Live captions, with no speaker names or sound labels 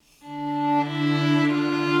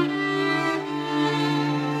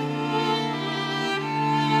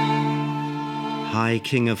high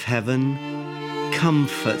King of heaven,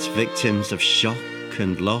 comfort victims of shock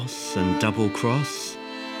and loss and double cross,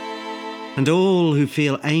 and all who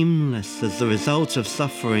feel aimless as the result of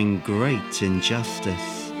suffering great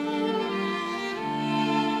injustice.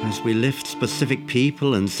 As we lift specific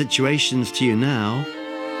people and situations to you now,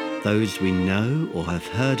 those we know or have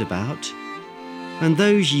heard about, and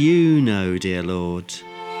those you know, dear Lord,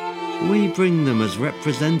 we bring them as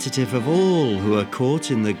representative of all who are caught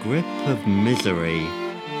in the grip of misery.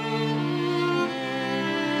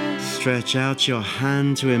 Stretch out your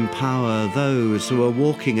hand to empower those who are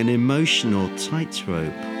walking an emotional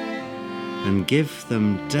tightrope, and give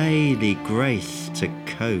them daily grace to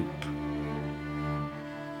cope.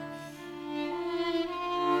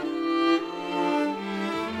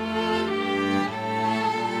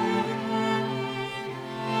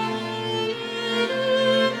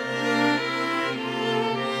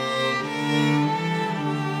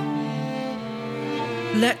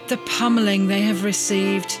 Let the pummeling they have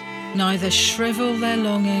received neither shrivel their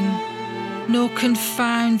longing, nor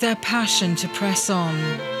confound their passion to press on.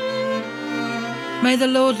 May the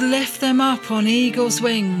Lord lift them up on eagle's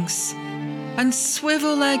wings, and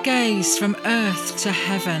swivel their gaze from earth to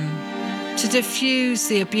heaven, to diffuse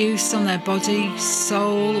the abuse on their body,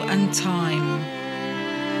 soul, and time.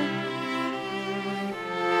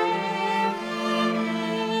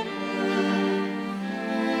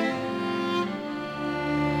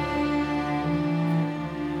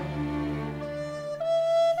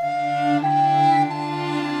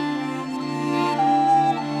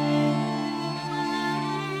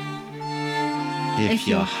 If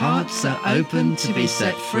your hearts are open to be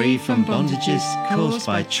set free from bondages caused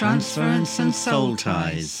by transference and soul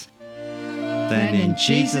ties, then in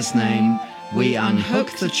Jesus' name we unhook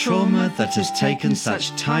the trauma that has taken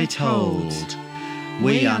such tight hold.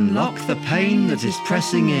 We unlock the pain that is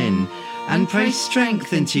pressing in and pray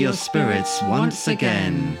strength into your spirits once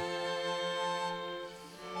again.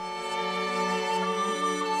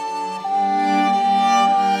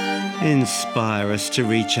 Inspire us to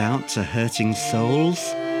reach out to hurting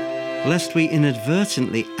souls, lest we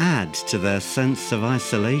inadvertently add to their sense of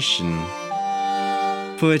isolation.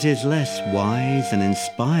 For it is less wise and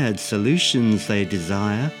inspired solutions they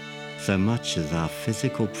desire, so much as our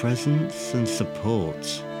physical presence and support.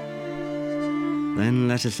 Then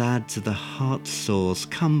let us add to the heart sore's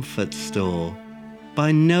comfort store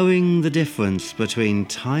by knowing the difference between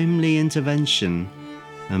timely intervention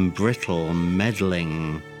and brittle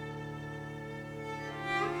meddling.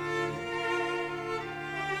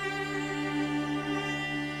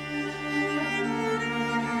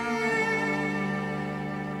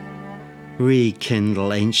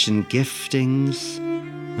 Rekindle ancient giftings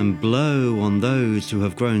and blow on those who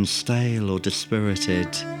have grown stale or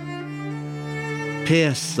dispirited.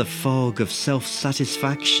 Pierce the fog of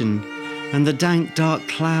self-satisfaction and the dank dark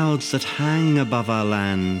clouds that hang above our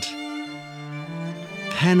land.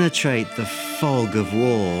 Penetrate the fog of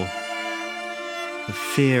war, the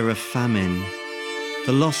fear of famine,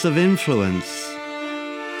 the loss of influence,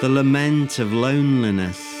 the lament of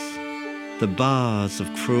loneliness, the bars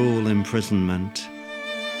of cruel imprisonment,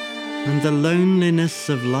 and the loneliness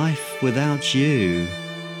of life without you.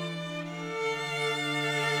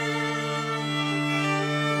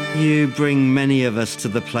 You bring many of us to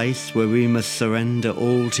the place where we must surrender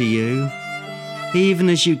all to you, even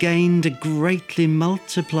as you gained a greatly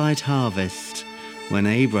multiplied harvest when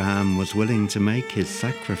Abraham was willing to make his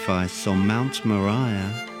sacrifice on Mount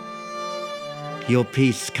Moriah. Your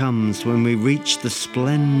peace comes when we reach the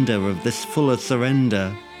splendor of this fuller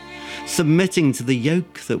surrender, submitting to the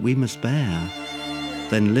yoke that we must bear,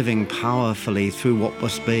 then living powerfully through what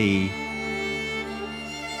must be.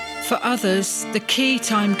 For others, the key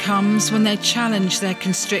time comes when they challenge their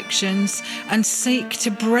constrictions and seek to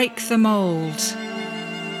break the mold.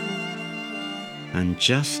 And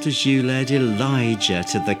just as you led Elijah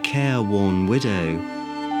to the careworn widow,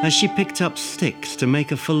 as she picked up sticks to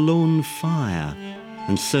make a forlorn fire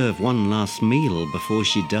and serve one last meal before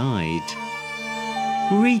she died,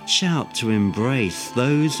 reach out to embrace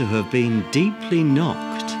those who have been deeply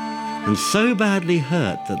knocked and so badly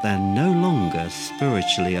hurt that they're no longer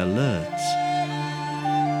spiritually alert.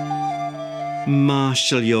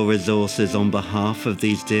 Marshal your resources on behalf of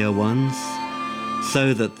these dear ones,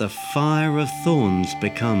 so that the fire of thorns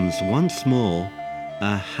becomes once more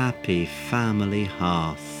a happy family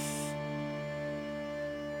hearth.